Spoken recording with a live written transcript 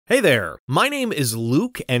Hey there, my name is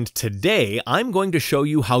Luke, and today I'm going to show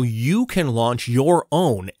you how you can launch your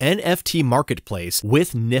own NFT marketplace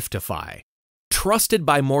with NFTify. Trusted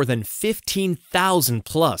by more than 15,000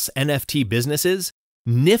 plus NFT businesses,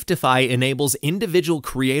 NFTify enables individual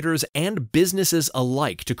creators and businesses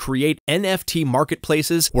alike to create NFT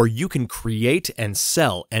marketplaces where you can create and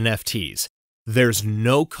sell NFTs. There's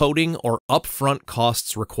no coding or upfront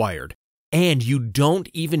costs required. And you don't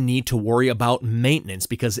even need to worry about maintenance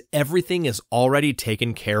because everything is already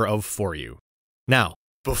taken care of for you. Now,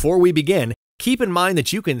 before we begin, keep in mind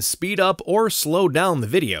that you can speed up or slow down the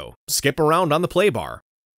video, skip around on the play bar.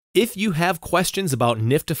 If you have questions about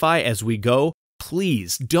NFTify as we go,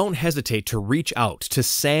 please don't hesitate to reach out to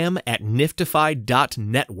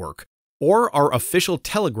sam@niftify.network or our official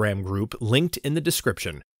Telegram group linked in the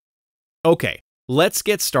description. Okay, let's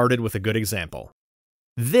get started with a good example.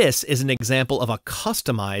 This is an example of a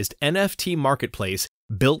customized NFT marketplace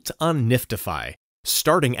built on NFTify,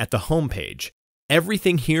 starting at the homepage.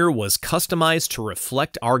 Everything here was customized to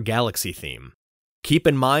reflect our Galaxy theme. Keep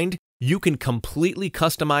in mind, you can completely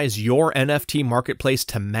customize your NFT marketplace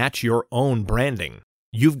to match your own branding.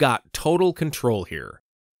 You've got total control here.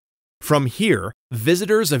 From here,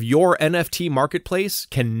 visitors of your NFT marketplace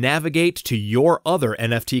can navigate to your other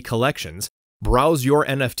NFT collections, browse your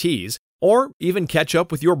NFTs, or even catch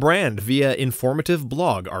up with your brand via informative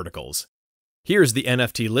blog articles. Here's the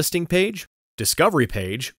NFT listing page, discovery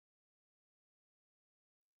page.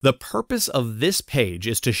 The purpose of this page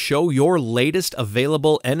is to show your latest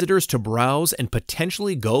available visitors to browse and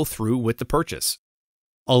potentially go through with the purchase.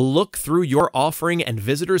 A look through your offering and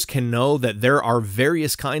visitors can know that there are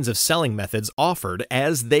various kinds of selling methods offered,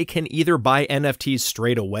 as they can either buy NFTs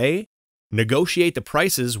straight away, negotiate the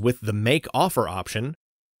prices with the make offer option,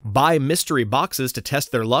 buy mystery boxes to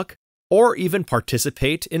test their luck, or even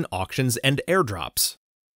participate in auctions and airdrops.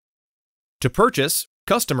 To purchase,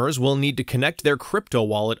 customers will need to connect their crypto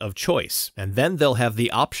wallet of choice, and then they'll have the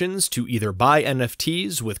options to either buy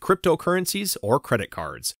NFTs with cryptocurrencies or credit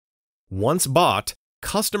cards. Once bought,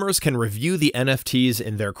 customers can review the NFTs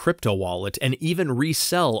in their crypto wallet and even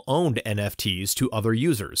resell owned NFTs to other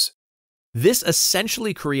users. This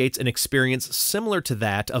essentially creates an experience similar to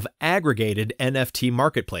that of aggregated NFT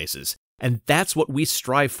marketplaces, and that's what we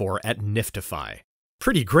strive for at NFTify.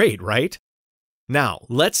 Pretty great, right? Now,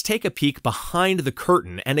 let's take a peek behind the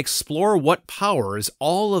curtain and explore what powers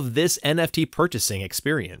all of this NFT purchasing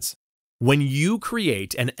experience. When you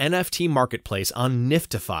create an NFT marketplace on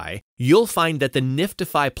NFTify, you'll find that the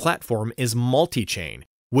NFTify platform is multi-chain,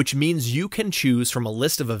 which means you can choose from a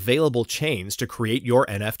list of available chains to create your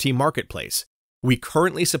NFT marketplace. We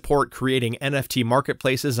currently support creating NFT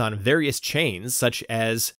marketplaces on various chains such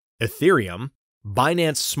as Ethereum,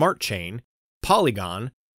 Binance Smart Chain,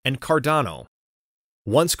 Polygon, and Cardano.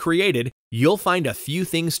 Once created, you'll find a few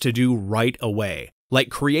things to do right away, like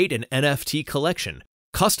create an NFT collection,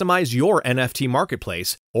 customize your NFT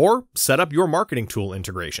marketplace, or set up your marketing tool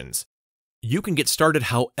integrations. You can get started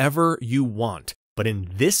however you want. But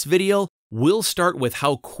in this video, we'll start with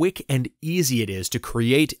how quick and easy it is to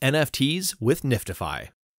create NFTs with NFTify.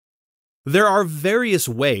 There are various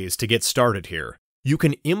ways to get started here. You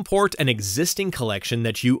can import an existing collection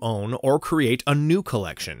that you own or create a new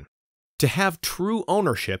collection. To have true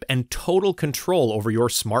ownership and total control over your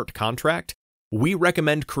smart contract, we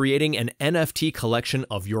recommend creating an NFT collection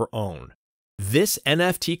of your own. This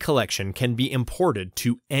NFT collection can be imported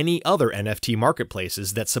to any other NFT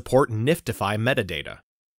marketplaces that support NFTify metadata.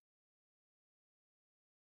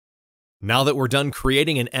 Now that we're done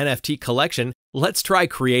creating an NFT collection, let's try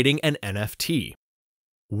creating an NFT.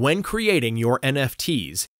 When creating your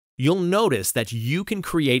NFTs, you'll notice that you can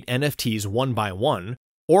create NFTs one by one,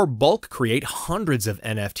 or bulk create hundreds of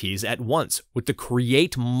NFTs at once with the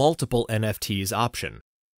Create Multiple NFTs option.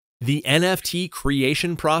 The NFT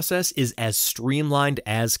creation process is as streamlined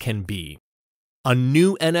as can be. A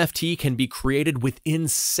new NFT can be created within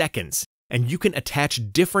seconds, and you can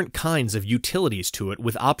attach different kinds of utilities to it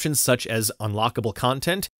with options such as unlockable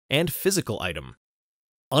content and physical item.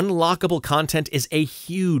 Unlockable content is a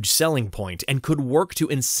huge selling point and could work to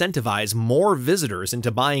incentivize more visitors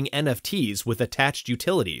into buying NFTs with attached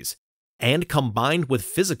utilities. And combined with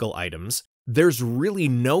physical items, there's really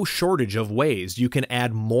no shortage of ways you can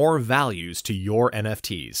add more values to your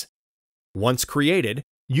NFTs. Once created,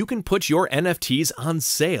 you can put your NFTs on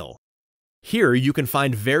sale. Here you can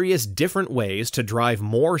find various different ways to drive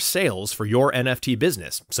more sales for your NFT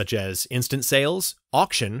business, such as instant sales,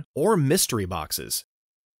 auction, or mystery boxes.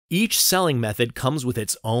 Each selling method comes with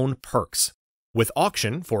its own perks. With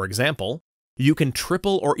auction, for example, You can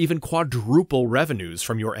triple or even quadruple revenues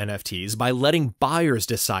from your NFTs by letting buyers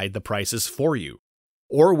decide the prices for you.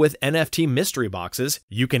 Or with NFT mystery boxes,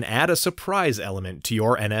 you can add a surprise element to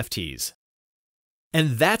your NFTs.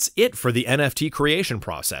 And that's it for the NFT creation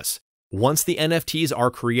process. Once the NFTs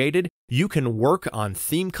are created, you can work on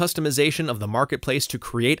theme customization of the marketplace to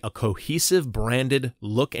create a cohesive branded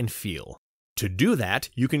look and feel. To do that,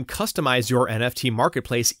 you can customize your NFT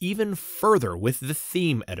marketplace even further with the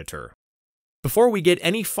theme editor. Before we get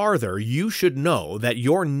any farther, you should know that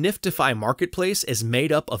your NFTify marketplace is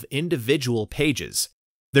made up of individual pages.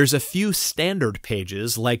 There's a few standard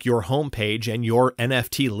pages like your homepage and your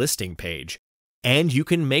NFT listing page, and you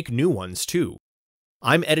can make new ones too.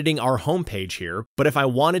 I'm editing our homepage here, but if I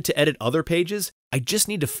wanted to edit other pages, I just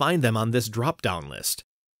need to find them on this drop-down list.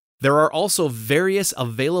 There are also various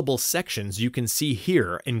available sections you can see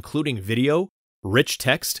here, including video, rich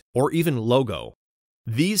text, or even logo.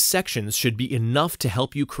 These sections should be enough to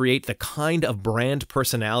help you create the kind of brand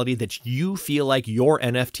personality that you feel like your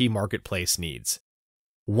NFT marketplace needs.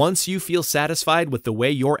 Once you feel satisfied with the way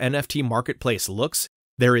your NFT marketplace looks,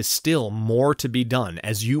 there is still more to be done,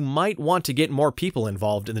 as you might want to get more people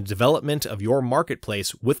involved in the development of your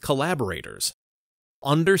marketplace with collaborators.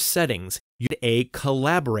 Under Settings, you get a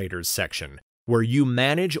Collaborators section, where you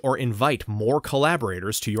manage or invite more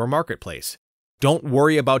collaborators to your marketplace. Don't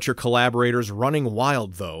worry about your collaborators running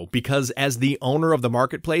wild though, because as the owner of the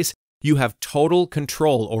marketplace, you have total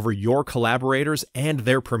control over your collaborators and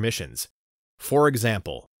their permissions. For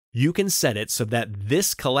example, you can set it so that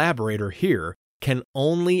this collaborator here can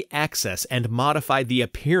only access and modify the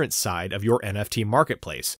appearance side of your NFT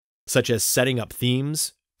marketplace, such as setting up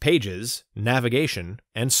themes, pages, navigation,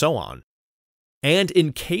 and so on. And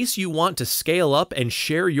in case you want to scale up and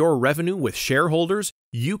share your revenue with shareholders,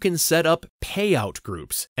 you can set up payout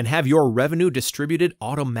groups and have your revenue distributed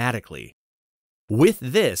automatically. With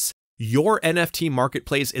this, your NFT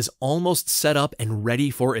marketplace is almost set up and ready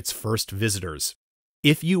for its first visitors.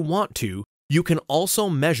 If you want to, you can also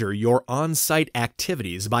measure your on-site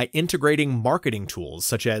activities by integrating marketing tools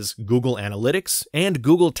such as Google Analytics and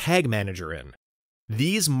Google Tag Manager in.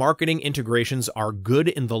 These marketing integrations are good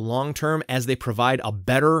in the long term as they provide a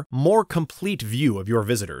better, more complete view of your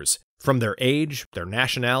visitors, from their age, their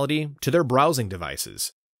nationality, to their browsing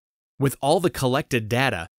devices. With all the collected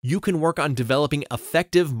data, you can work on developing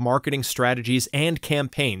effective marketing strategies and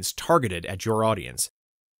campaigns targeted at your audience.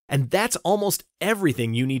 And that's almost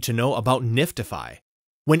everything you need to know about NFTify.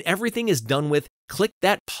 When everything is done with, click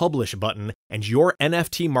that Publish button and your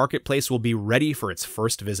NFT marketplace will be ready for its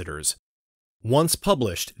first visitors. Once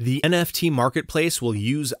published, the NFT marketplace will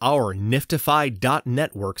use our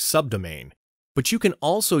NFTify.network subdomain, but you can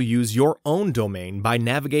also use your own domain by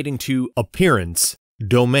navigating to Appearance,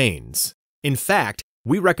 Domains. In fact,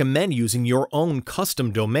 we recommend using your own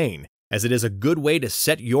custom domain, as it is a good way to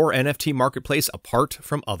set your NFT marketplace apart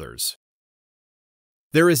from others.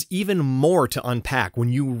 There is even more to unpack when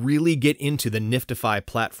you really get into the NFTify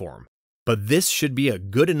platform, but this should be a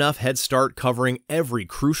good enough head start covering every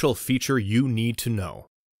crucial feature you need to know.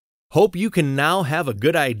 Hope you can now have a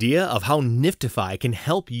good idea of how NFTify can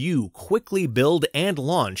help you quickly build and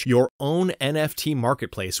launch your own NFT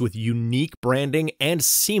marketplace with unique branding and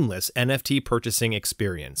seamless NFT purchasing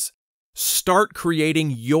experience. Start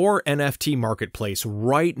creating your NFT marketplace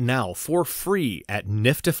right now for free at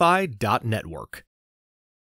NFTify.network.